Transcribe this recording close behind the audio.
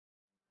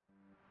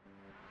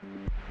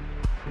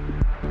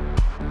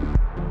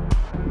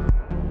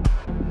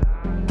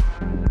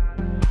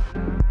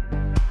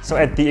So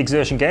at the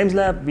Exertion Games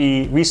Lab,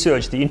 we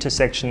research the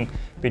intersection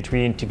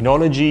between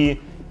technology,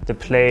 the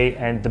play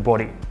and the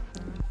body.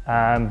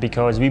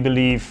 Because we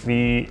believe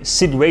we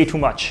sit way too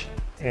much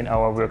in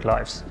our work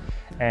lives.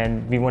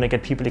 And we want to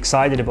get people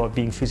excited about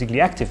being physically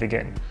active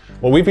again.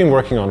 What we've been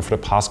working on for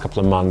the past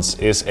couple of months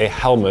is a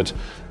helmet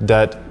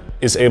that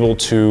is able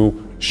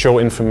to show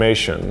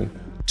information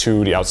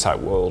to the outside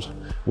world.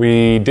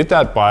 We did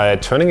that by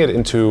turning it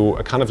into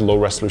a kind of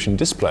low-resolution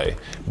display,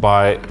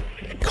 by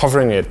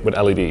covering it with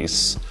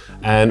LEDs.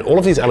 And all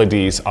of these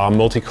LEDs are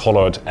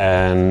multicolored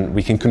and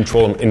we can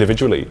control them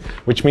individually,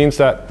 which means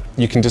that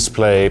you can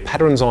display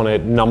patterns on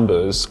it,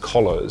 numbers,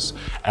 colors.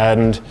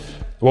 And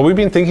what we've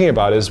been thinking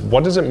about is,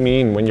 what does it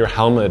mean when your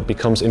helmet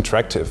becomes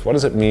interactive? What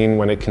does it mean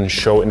when it can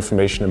show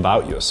information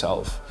about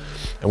yourself?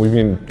 And we've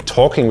been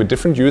talking with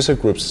different user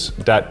groups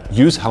that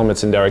use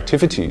helmets in their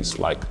activities,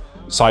 like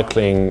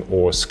cycling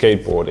or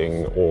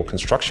skateboarding or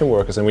construction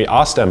workers, and we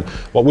asked them,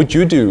 what would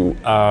you do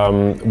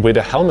with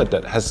a helmet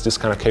that has this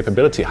kind of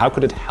capability? How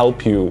could it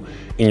help you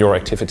in your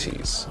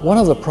activities? One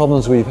of the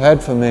problems we've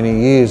had for many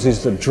years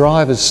is that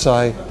drivers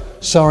say,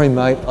 sorry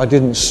mate, I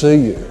didn't see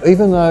you.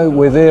 Even though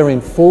we're there in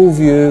full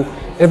view,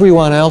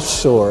 everyone else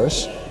saw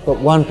us, but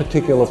one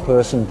particular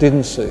person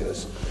didn't see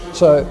us.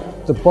 So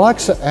the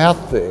bikes are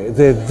out there,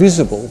 they're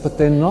visible, but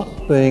they're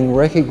not being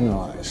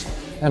recognised.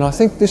 And I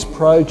think this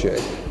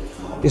project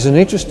is an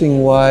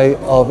interesting way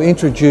of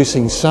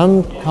introducing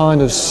some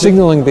kind of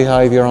signalling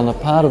behaviour on the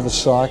part of the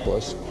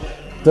cyclist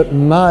that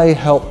may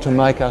help to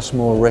make us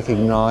more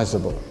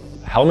recognisable.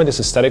 Helmet is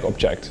a static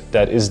object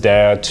that is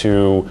there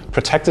to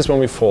protect us when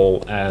we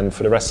fall, and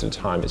for the rest of the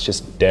time it's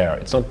just there,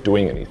 it's not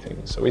doing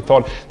anything. So we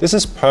thought, this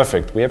is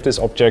perfect. We have this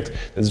object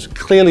that is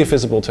clearly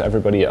visible to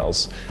everybody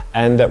else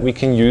and that we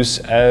can use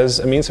as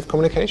a means of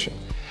communication.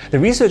 The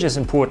research is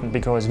important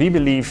because we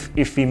believe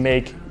if we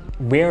make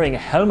wearing a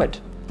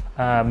helmet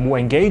more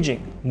engaging,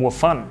 more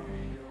fun,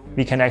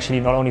 we can actually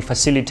not only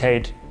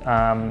facilitate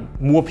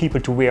more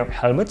people to wear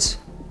helmets,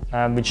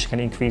 which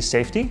can increase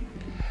safety,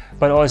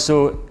 but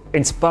also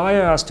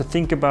inspire us to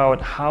think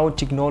about how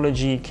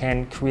technology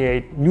can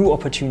create new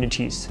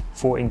opportunities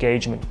for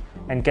engagement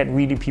and get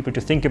really people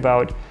to think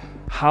about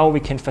how we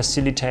can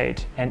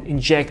facilitate and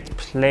inject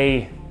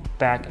play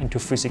back into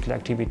physical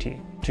activity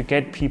to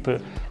get people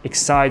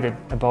excited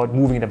about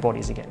moving their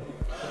bodies again.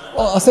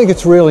 Well, I think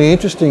it's really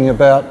interesting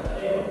about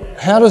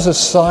how does a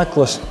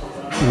cyclist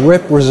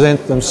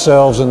represent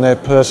themselves and their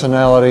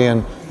personality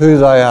and who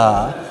they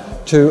are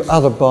to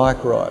other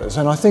bike riders.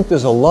 And I think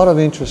there's a lot of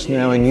interest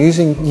now in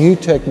using new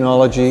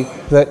technology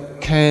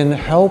that can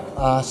help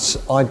us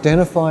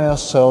identify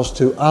ourselves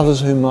to others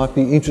who might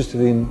be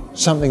interested in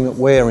something that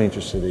we're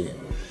interested in.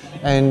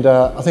 And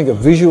I think a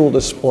visual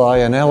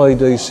display, an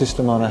LED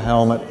system on a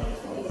helmet,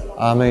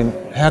 I mean,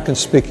 how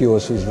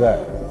conspicuous is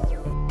that?